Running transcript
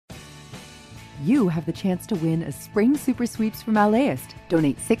you have the chance to win a spring super sweeps from LAist.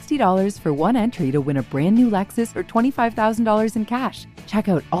 Donate $60 for one entry to win a brand new Lexus or $25,000 in cash. Check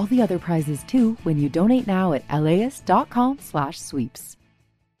out all the other prizes too when you donate now at laist.com/sweeps.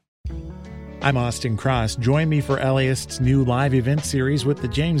 I'm Austin Cross. Join me for LAist's new live event series with the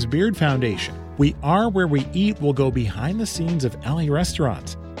James Beard Foundation. We Are Where We Eat will go behind the scenes of LA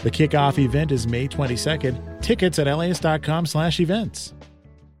restaurants. The kickoff event is May 22nd. Tickets at laist.com/events.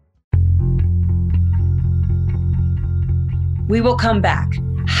 We will come back.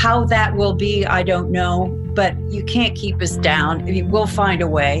 How that will be, I don't know, but you can't keep us down. I mean, we'll find a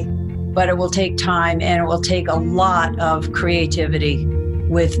way, but it will take time and it will take a lot of creativity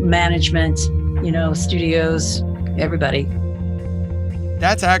with management, studios, everybody.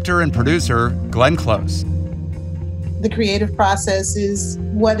 That's actor and producer Glenn Close. The creative process is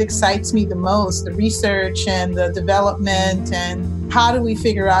what excites me the most, the research and the development, and how do we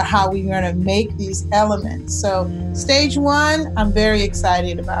figure out how we're going to make these elements. So stage one, I'm very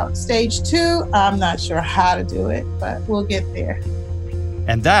excited about. Stage two, I'm not sure how to do it, but we'll get there.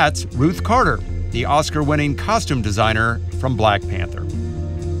 And that's Ruth Carter, the Oscar-winning costume designer from Black Panther.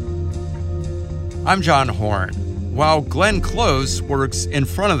 I'm John Horn. While Glenn Close works in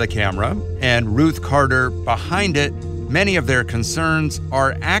front of the camera and Ruth Carter behind it, many of their concerns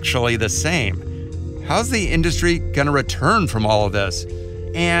are actually the same. How's the industry going to return from all of this?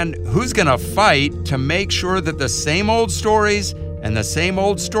 And who's going to fight to make sure that the same old stories and the same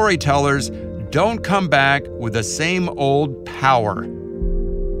old storytellers don't come back with the same old power?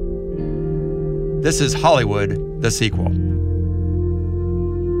 This is Hollywood, the sequel.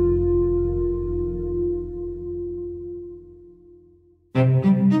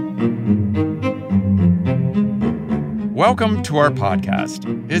 Welcome to our podcast.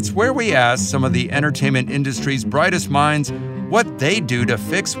 It's where we ask some of the entertainment industry's brightest minds what they do to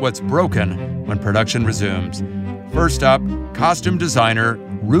fix what's broken when production resumes. First up, costume designer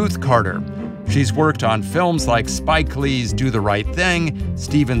Ruth Carter. She's worked on films like Spike Lee's Do the Right Thing,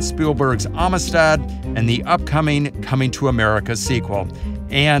 Steven Spielberg's Amistad, and the upcoming Coming to America sequel.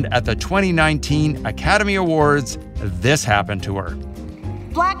 And at the 2019 Academy Awards, this happened to her.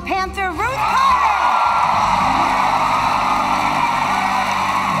 Black Panther Ruth Carter!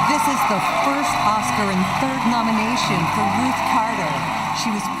 This is the first Oscar and third nomination for Ruth Carter. She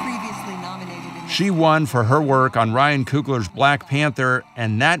was previously nominated. She won for her work on Ryan Coogler's Black Panther,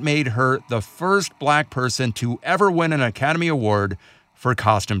 and that made her the first Black person to ever win an Academy Award for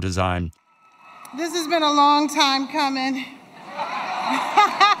costume design. This has been a long time coming.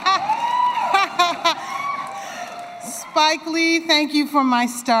 Spike Lee, thank you for my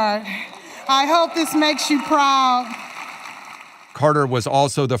start. I hope this makes you proud. Carter was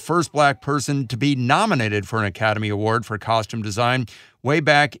also the first Black person to be nominated for an Academy Award for costume design way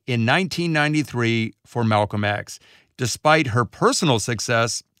back in 1993 for Malcolm X. Despite her personal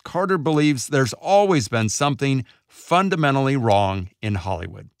success, Carter believes there's always been something fundamentally wrong in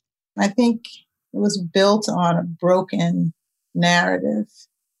Hollywood. I think it was built on a broken narrative.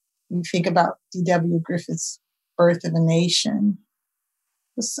 You think about D.W. Griffith's Birth of a Nation.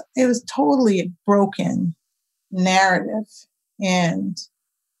 It was totally a broken narrative. And,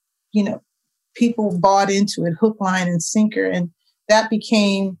 people bought into it hook, line, and sinker. And that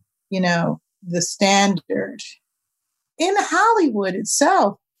became, the standard. In Hollywood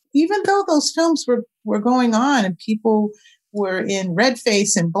itself, even though those films were going on and people were in red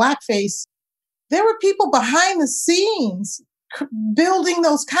face and blackface, there were people behind the scenes building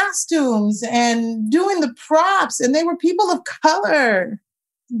those costumes and doing the props. And they were people of color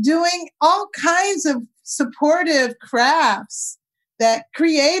doing all kinds of supportive crafts that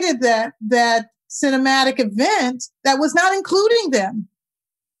created that cinematic event that was not including them.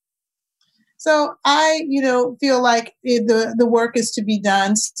 So I, feel like the work is to be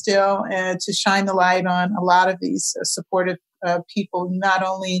done still to shine the light on a lot of these supportive people, not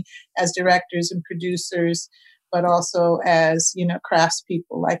only as directors and producers, but also as,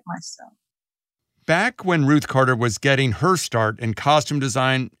 craftspeople like myself. Back when Ruth Carter was getting her start in costume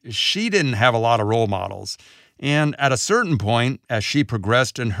design, she didn't have a lot of role models. And at a certain point, as she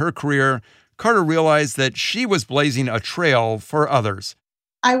progressed in her career, Carter realized that she was blazing a trail for others.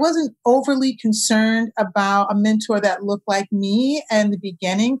 I wasn't overly concerned about a mentor that looked like me in the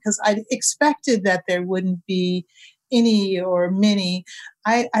beginning because I expected that there wouldn't be any or many.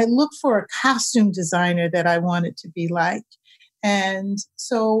 I looked for a costume designer that I wanted to be like. And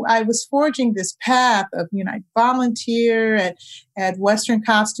so I was forging this path of, I'd volunteer at Western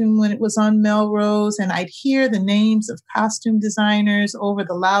Costume when it was on Melrose, and I'd hear the names of costume designers over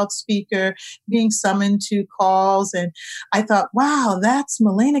the loudspeaker being summoned to calls. And I thought, wow, that's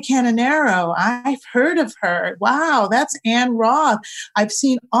Milena Canonero. I've heard of her. Wow, that's Anne Roth. I've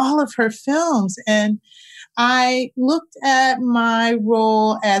seen all of her films. And I looked at my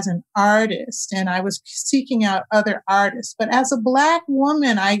role as an artist, and I was seeking out other artists. But as a Black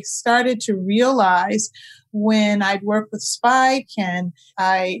woman, I started to realize when I'd worked with Spike and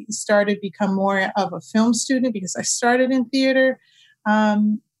I started to become more of a film student because I started in theater,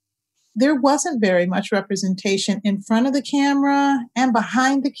 there wasn't very much representation in front of the camera and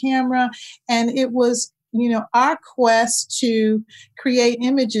behind the camera. And it was our quest to create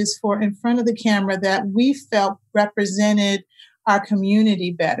images for in front of the camera that we felt represented our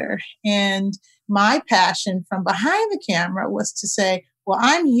community better. And my passion from behind the camera was to say, well,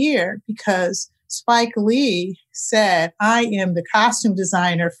 I'm here because Spike Lee said I am the costume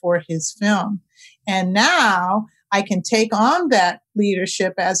designer for his film. And now I can take on that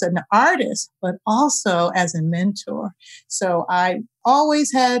leadership as an artist, but also as a mentor. So I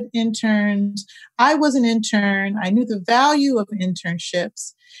always had interns. I was an intern. I knew the value of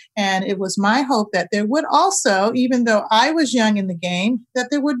internships. And it was my hope that there would also, even though I was young in the game, that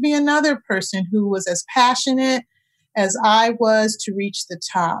there would be another person who was as passionate as I was to reach the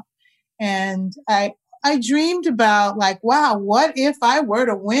top. And I dreamed about wow, what if I were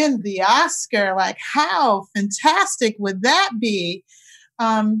to win the Oscar? How fantastic would that be?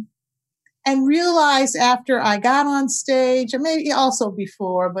 And realized after I got on stage, and maybe also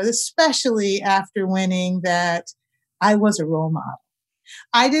before, but especially after winning, that I was a role model.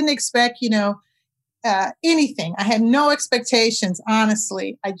 I didn't expect, anything. I had no expectations,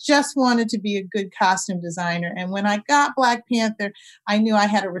 honestly. I just wanted to be a good costume designer. And when I got Black Panther, I knew I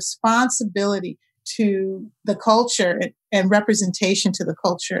had a responsibility to the culture and representation to the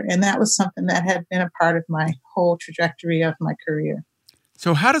culture. And that was something that had been a part of my whole trajectory of my career.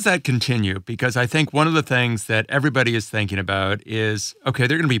 So how does that continue? Because I think one of the things that everybody is thinking about is, okay,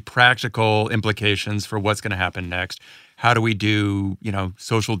 there are going to be practical implications for what's going to happen next. How do we do,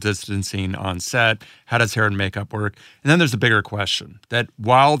 social distancing on set? How does hair and makeup work? And then there's a bigger question that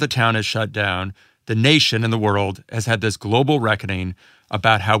while the town is shut down, the nation and the world has had this global reckoning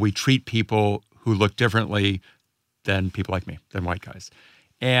about how we treat people who look differently than people like me, than white guys.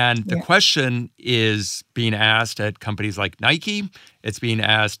 And the question is being asked at companies like Nike. It's being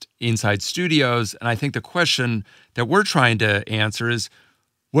asked inside studios. And I think the question that we're trying to answer is,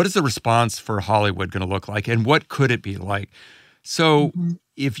 what is the response for Hollywood going to look like? And what could it be like? So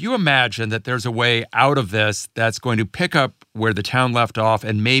if you imagine that there's a way out of this that's going to pick up where the town left off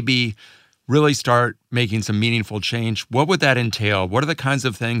and maybe really start making some meaningful change, what would that entail? What are the kinds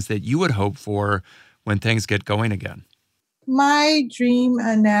of things that you would hope for when things get going again? My dream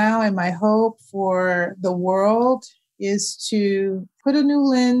now and my hope for the world is to put a new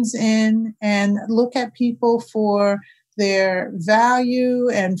lens in and look at people for their value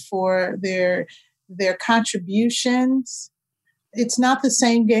and for their contributions. It's not the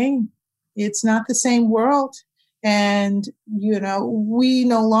same game. It's not the same world. And, we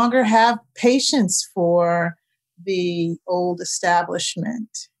no longer have patience for the old establishment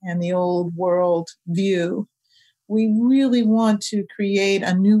and the old world view. We really want to create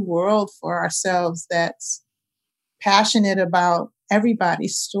a new world for ourselves that's passionate about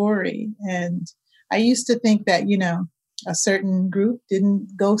everybody's story. And I used to think that, a certain group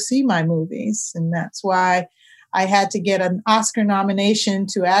didn't go see my movies. And that's why I had to get an Oscar nomination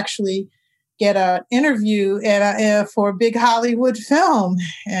to actually get an interview for a big Hollywood film.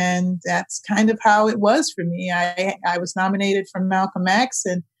 And that's kind of how it was for me. I was nominated for Malcolm X,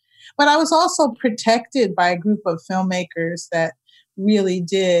 but I was also protected by a group of filmmakers that really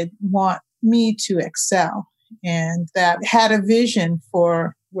did want me to excel and that had a vision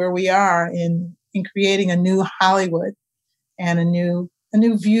for where we are in creating a new Hollywood and a new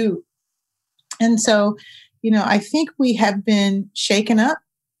view. And so, I think we have been shaken up,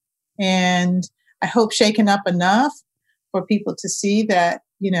 and I hope shaken up enough for people to see that,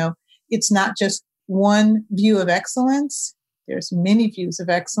 it's not just one view of excellence. There's many views of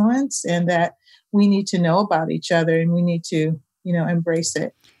excellence, and that we need to know about each other and we need to, embrace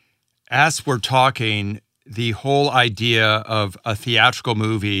it. As we're talking, the whole idea of a theatrical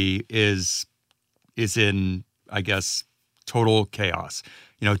movie is in, I guess, total chaos.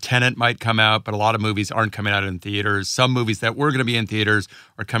 Tenet might come out, but a lot of movies aren't coming out in theaters. Some movies that were going to be in theaters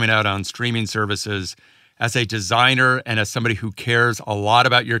are coming out on streaming services. As a designer and as somebody who cares a lot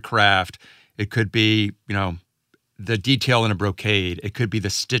about your craft, it could be, the detail in a brocade. It could be the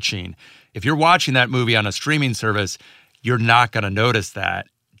stitching. If you're watching that movie on a streaming service, you're not going to notice that.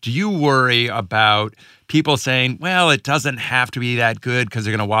 Do you worry about people saying, well, it doesn't have to be that good because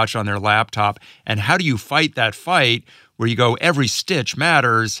they're going to watch it on their laptop? And how do you fight that fight where you go, every stitch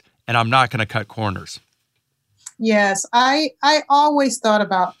matters and I'm not going to cut corners? Yes, I always thought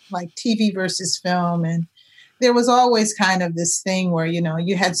about like TV versus film, and there was always kind of this thing where,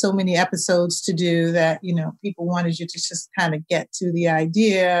 you had so many episodes to do that, people wanted you to just kind of get to the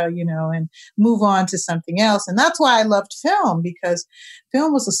idea, and move on to something else. And that's why I loved film, because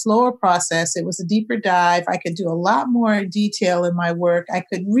film was a slower process. It was a deeper dive. I could do a lot more detail in my work. I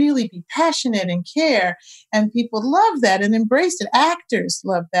could really be passionate and care. And people loved that and embraced it. Actors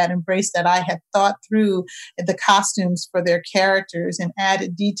loved that, embraced that I had thought through the costumes for their characters and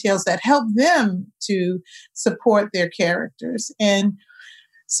added details that helped them to support their characters. And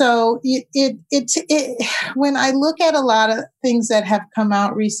so when I look at a lot of things that have come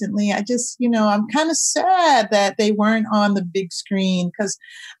out recently, I just, I'm kind of sad that they weren't on the big screen, because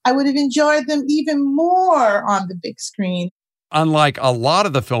I would have enjoyed them even more on the big screen. Unlike a lot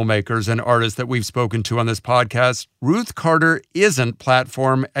of the filmmakers and artists that we've spoken to on this podcast, Ruth Carter isn't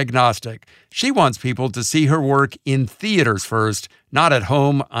platform agnostic. She wants people to see her work in theaters first, not at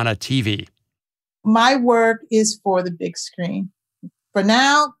home on a TV. My work is for the big screen. For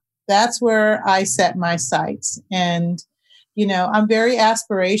now, that's where I set my sights. And, I'm very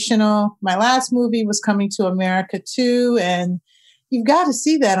aspirational. My last movie was Coming to America too, and you've got to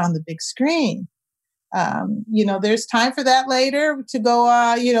see that on the big screen. There's time for that later to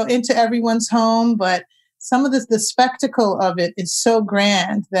go, into everyone's home, but some of the spectacle of it is so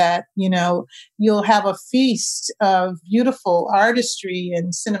grand that, you'll have a feast of beautiful artistry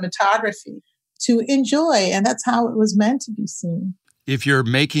and cinematography to enjoy. And that's how it was meant to be seen. If you're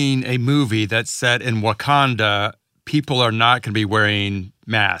making a movie that's set in Wakanda, people are not going to be wearing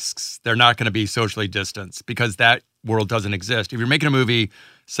masks. They're not going to be socially distanced because that world doesn't exist. If you're making a movie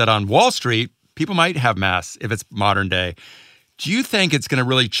set on Wall Street, people might have masks if it's modern day. Do you think it's going to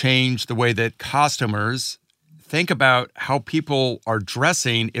really change the way that costumers think about how people are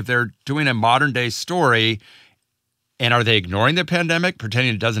dressing if they're doing a modern day story? And are they ignoring the pandemic,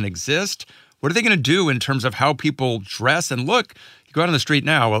 pretending it doesn't exist? What are they going to do in terms of how people dress and look? You go out on the street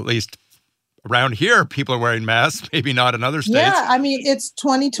now, at least around here, people are wearing masks, maybe not in other states. Yeah, I mean, it's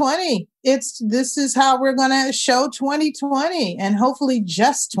 2020. This is how we're going to show 2020, and hopefully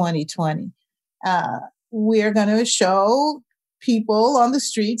just 2020. We're going to show people on the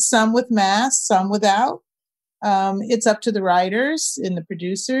streets, some with masks, some without. It's up to the writers and the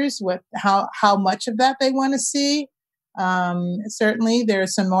producers how much of that they want to see. Certainly, there are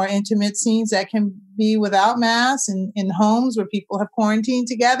some more intimate scenes that can be without masks in homes where people have quarantined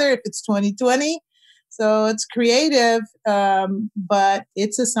together if it's 2020. So it's creative, but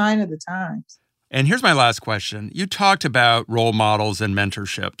it's a sign of the times. And here's my last question. You talked about role models and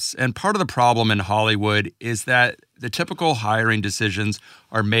mentorships. And part of the problem in Hollywood is that the typical hiring decisions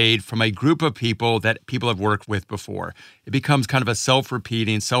are made from a group of people that people have worked with before. It becomes kind of a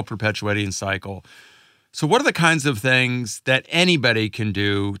self-repeating, self-perpetuating cycle. So what are the kinds of things that anybody can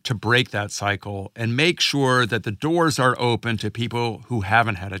do to break that cycle and make sure that the doors are open to people who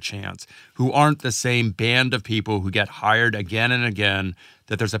haven't had a chance, who aren't the same band of people who get hired again and again,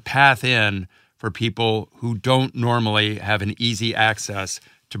 that there's a path in for people who don't normally have an easy access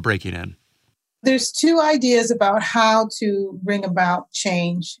to breaking in? There's two ideas about how to bring about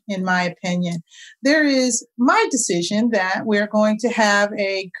change, in my opinion. There is my decision that we're going to have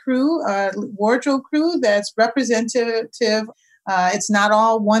a crew, a wardrobe crew that's representative. It's not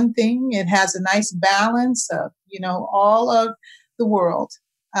all one thing. It has a nice balance of, all of the world.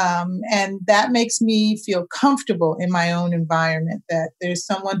 And that makes me feel comfortable in my own environment, that there's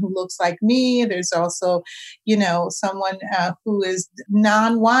someone who looks like me. There's also, someone who is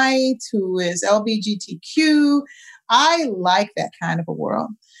non-white, who is LGBTQ. I like that kind of a world.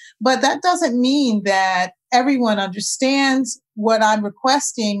 But that doesn't mean that everyone understands what I'm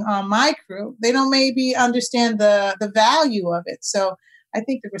requesting on my crew. They don't maybe understand the value of it. So I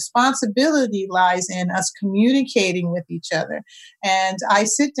think the responsibility lies in us communicating with each other. And I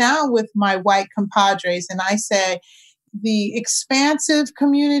sit down with my white compadres and I say, the expansive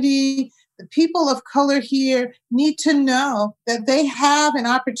community, the people of color here need to know that they have an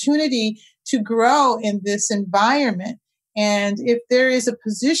opportunity to grow in this environment. And if there is a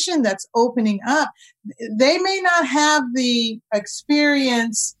position that's opening up, they may not have the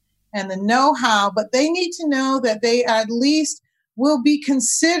experience and the know-how, but they need to know that they at least will be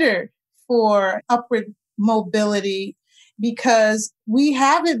considered for upward mobility, because we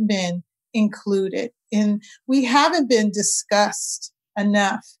haven't been included and we haven't been discussed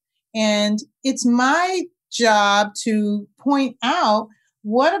enough. And it's my job to point out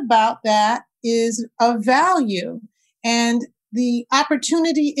what about that is of value, and the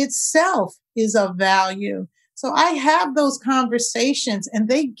opportunity itself is of value. So I have those conversations, and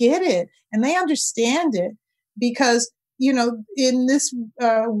they get it and they understand it, because, you know, in this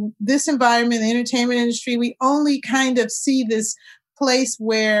environment, the entertainment industry, we only kind of see this place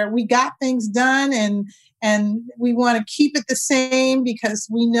where we got things done and we want to keep it the same because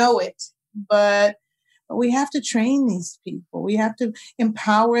we know it. But we have to train these people. We have to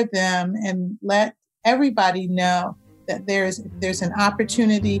empower them and let everybody know that there's an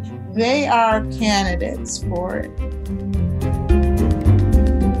opportunity. They are candidates for it.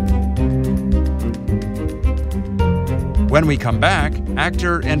 When we come back,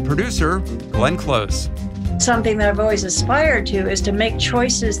 actor and producer Glenn Close. Something that I've always aspired to is to make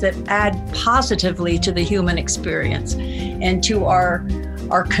choices that add positively to the human experience and to our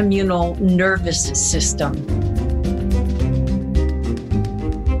communal nervous system.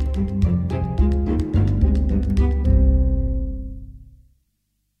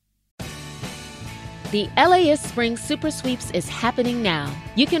 The LAist Spring Super Sweeps is happening now.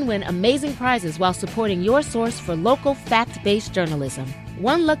 You can win amazing prizes while supporting your source for local fact-based journalism.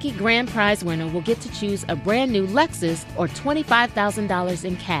 One lucky grand prize winner will get to choose a brand new Lexus or $25,000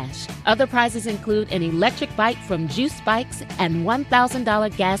 in cash. Other prizes include an electric bike from Juice Bikes and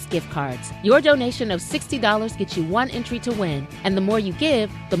 $1,000 gas gift cards. Your donation of $60 gets you one entry to win, and the more you give,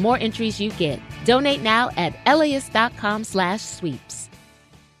 the more entries you get. Donate now at LAist.com/sweeps.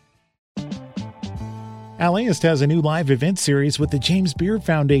 LAist has a new live event series with the James Beard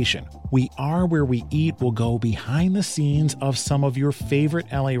Foundation. We Are Where We Eat will go behind the scenes of some of your favorite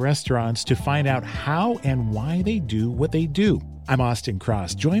LA restaurants to find out how and why they do what they do. I'm Austin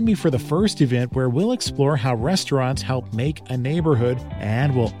Cross. Join me for the first event where we'll explore how restaurants help make a neighborhood,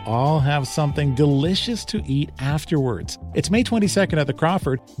 and we'll all have something delicious to eat afterwards. It's May 22nd at the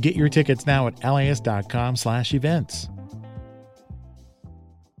Crawford. Get your tickets now at LAist.com/events.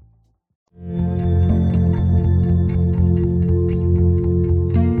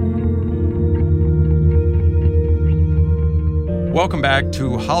 Welcome back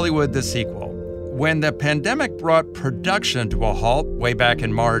to Hollywood the Sequel. When the pandemic brought production to a halt way back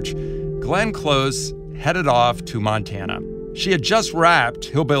in March, Glenn Close headed off to Montana. She had just wrapped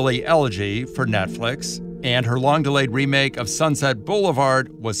Hillbilly Elegy for Netflix, and her long-delayed remake of Sunset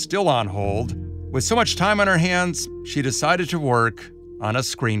Boulevard was still on hold. With so much time on her hands, she decided to work on a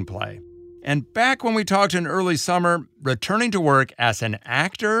screenplay. And back when we talked in early summer, returning to work as an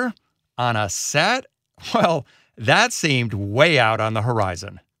actor on a set, well, that seemed way out on the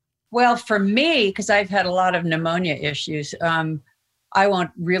horizon. Well, for me, because I've had a lot of pneumonia issues, I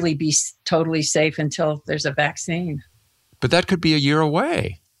won't really be totally safe until there's a vaccine. But that could be a year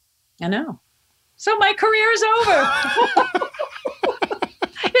away. I know. So my career's over.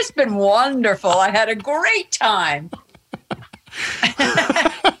 It's been wonderful. I had a great time.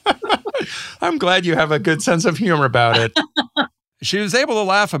 I'm glad you have a good sense of humor about it. She was able to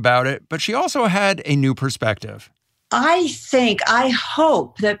laugh about it, but she also had a new perspective. I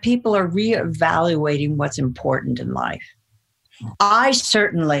hope that people are reevaluating what's important in life. I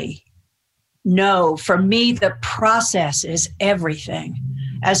certainly know, for me, the process is everything.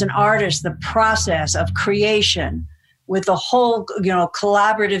 As an artist, the process of creation with the whole,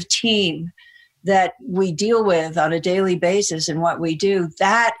 collaborative team that we deal with on a daily basis in what we do,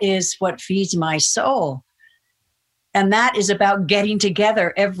 that is what feeds my soul. And that is about getting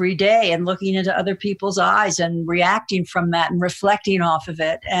together every day and looking into other people's eyes and reacting from that and reflecting off of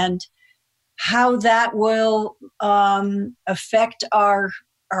it. And how that will affect our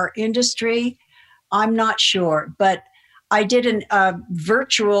industry, I'm not sure. But I did a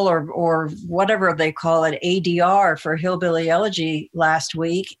virtual or whatever they call it, ADR for Hillbilly Elegy last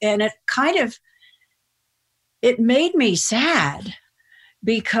week. And it made me sad,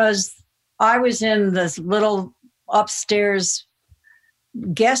 because I was in this little upstairs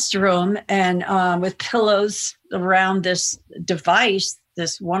guest room and with pillows around this device,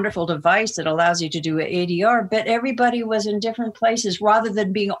 this wonderful device that allows you to do ADR, but everybody was in different places rather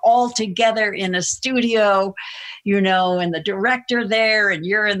than being all together in a studio, and the director there and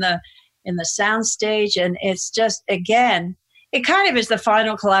you're in the sound stage. And it's just, again, it kind of is the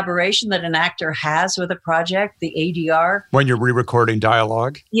final collaboration that an actor has with a project, the ADR. When you're re-recording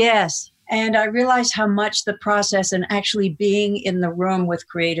dialogue? Yes. And I realized how much the process and actually being in the room with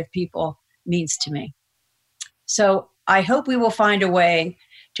creative people means to me. So I hope we will find a way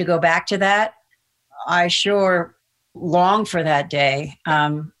to go back to that. I sure long for that day.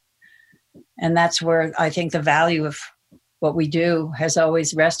 And And that's where I think the value of what we do has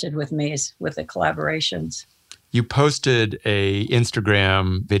always rested with me, is with the collaborations. You posted a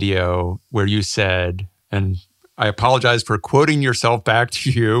Instagram video where you said, and I apologize for quoting yourself back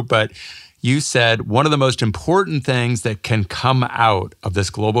to you, but you said one of the most important things that can come out of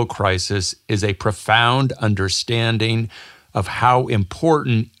this global crisis is a profound understanding of how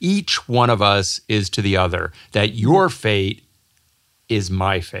important each one of us is to the other, that your fate is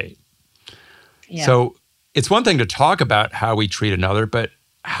my fate. Yeah. So it's one thing to talk about how we treat another, but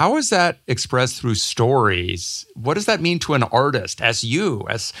how is that expressed through stories? What does that mean to an artist, as you,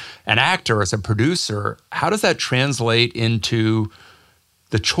 as an actor, as a producer? How does that translate into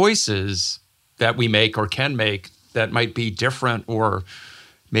the choices that we make or can make that might be different or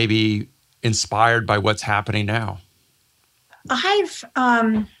maybe inspired by what's happening now? I've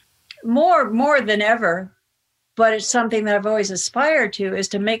more than ever, but it's something that I've always aspired to, is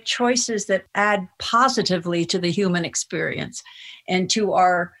to make choices that add positively to the human experience and to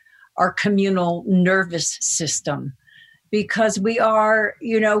our communal nervous system. Because we are,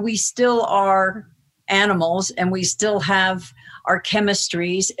 we still are animals, and we still have our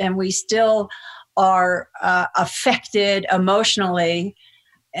chemistries, and we still are affected emotionally,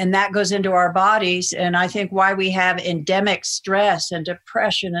 and that goes into our bodies. And I think why we have endemic stress and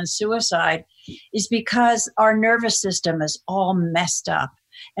depression and suicide is because our nervous system is all messed up.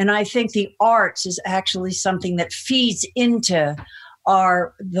 And I think the arts is actually something that feeds into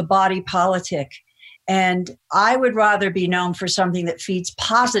the body politic. And I would rather be known for something that feeds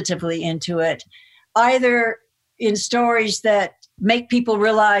positively into it, either in stories that make people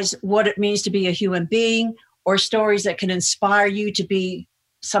realize what it means to be a human being, or stories that can inspire you to be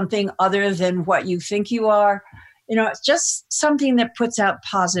something other than what you think you are. It's just something that puts out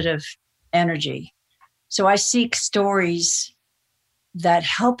positive energy. So I seek stories that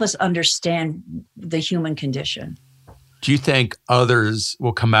help us understand the human condition. Do you think others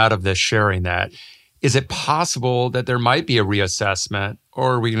will come out of this sharing that? Is it possible that there might be a reassessment,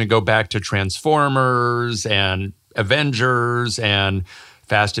 or are we going to go back to Transformers and Avengers and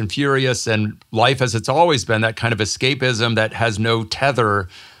Fast and Furious and life as it's always been, that kind of escapism that has no tether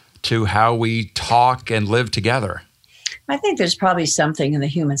to how we talk and live together? I think there's probably something in the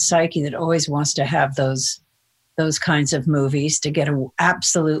human psyche that always wants to have those kinds of movies to get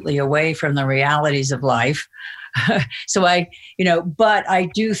absolutely away from the realities of life. So but I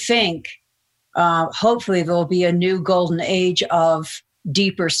do think hopefully there'll be a new golden age of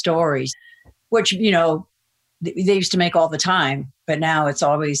deeper stories, which, they used to make all the time, but now it's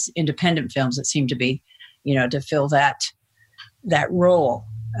always independent films that seem to be, to fill that role.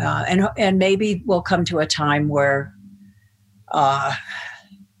 And maybe we'll come to a time where, I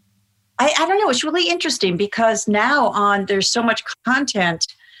don't know, it's really interesting because now there's so much content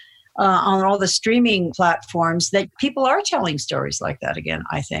on all the streaming platforms that people are telling stories like that again.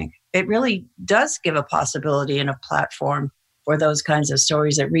 I think it really does give a possibility and a platform for those kinds of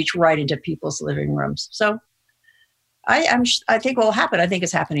stories that reach right into people's living rooms. So I think what will happen. I think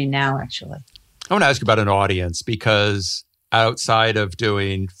it's happening now, actually. I want to ask you about an audience, because outside of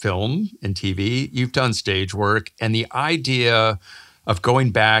doing film and TV, you've done stage work, and the idea of going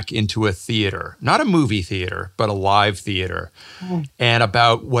back into a theater, not a movie theater, but a live theater, and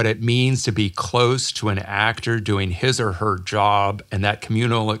about what it means to be close to an actor doing his or her job and that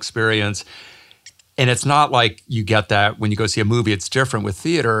communal experience. And it's not like you get that when you go see a movie. It's different with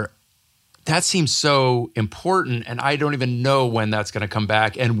theater. That seems so important, and I don't even know when that's going to come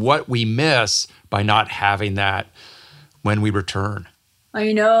back and what we miss by not having that when we return.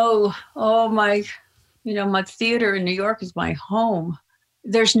 I know. Oh, my theater in New York is my home.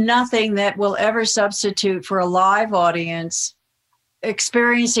 There's nothing that will ever substitute for a live audience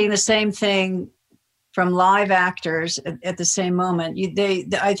experiencing the same thing from live actors at the same moment.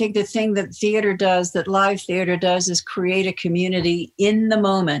 I think the thing that theater does, that live theater does, is create a community in the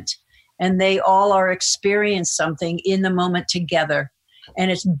moment. And they all are experiencing something in the moment together. And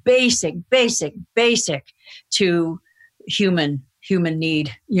it's basic to human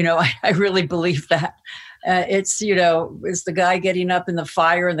need. I really believe that. It's the guy getting up in the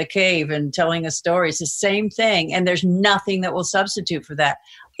fire in the cave and telling a story. It's the same thing. And there's nothing that will substitute for that.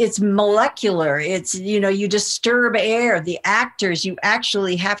 It's molecular. It's, you disturb air. The actors, you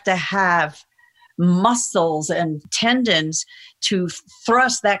actually have to have muscles and tendons to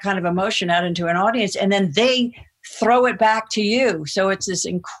thrust that kind of emotion out into an audience, and then they throw it back to you. So it's this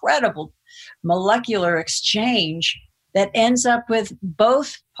incredible molecular exchange that ends up with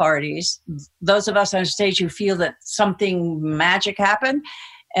both parties, those of us on stage who feel that something magic happened,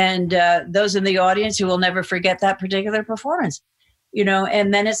 and those in the audience who will never forget that particular performance,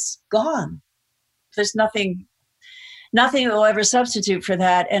 and then it's gone. There's nothing that will ever substitute for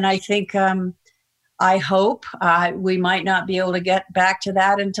that. And I think, I hope we might not be able to get back to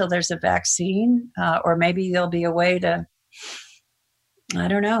that until there's a vaccine, or maybe there'll be a way to, I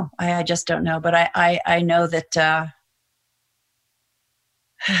don't know. I just don't know. But I know that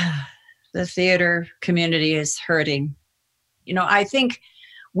the theater community is hurting. I think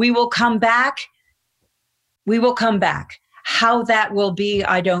we will come back. We will come back. How that will be,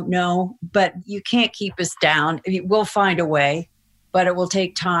 I don't know, but you can't keep us down. We'll find a way, but it will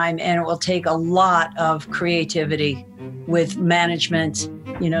take time, and it will take a lot of creativity with management,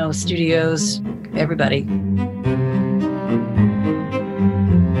 studios, everybody.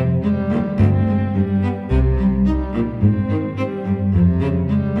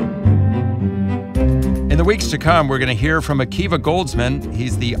 In the weeks to come, we're going to hear from Akiva Goldsman.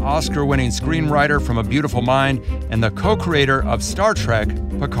 He's the Oscar-winning screenwriter from A Beautiful Mind and the co-creator of Star Trek,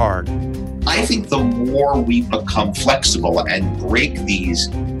 Picard. I think the more we become flexible and break these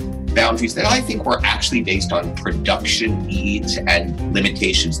boundaries that I think were actually based on production needs and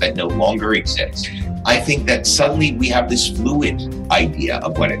limitations that no longer exist, I think that suddenly we have this fluid idea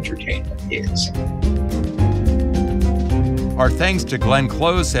of what entertainment is. Our thanks to Glenn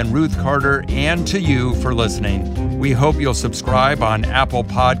Close and Ruth Carter, and to you for listening. We hope you'll subscribe on Apple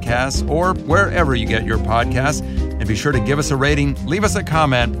Podcasts or wherever you get your podcasts, and be sure to give us a rating, leave us a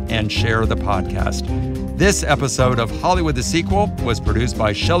comment, and share the podcast. This episode of Hollywood the Sequel was produced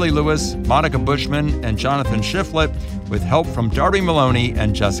by Shelley Lewis, Monica Bushman, and Jonathan Shiflett, with help from Darby Maloney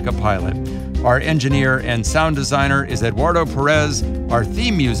and Jessica Pilot. Our engineer and sound designer is Eduardo Perez. Our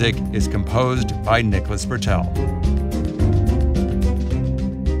theme music is composed by Nicholas Bertel.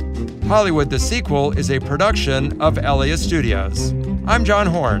 Hollywood the Sequel is a production of Elias Studios. I'm John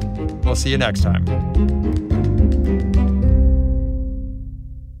Horn. We'll see you next time.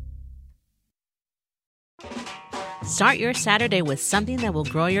 Start your Saturday with something that will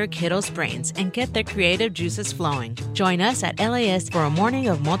grow your kiddos' brains and get their creative juices flowing. Join us at LAS for a morning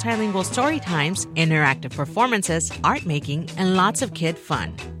of multilingual story times, interactive performances, art making, and lots of kid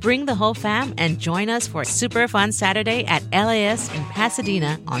fun. Bring the whole fam and join us for a super fun Saturday at LAS in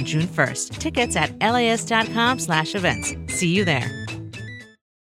Pasadena on June 1st. Tickets at las.com/events. See you there.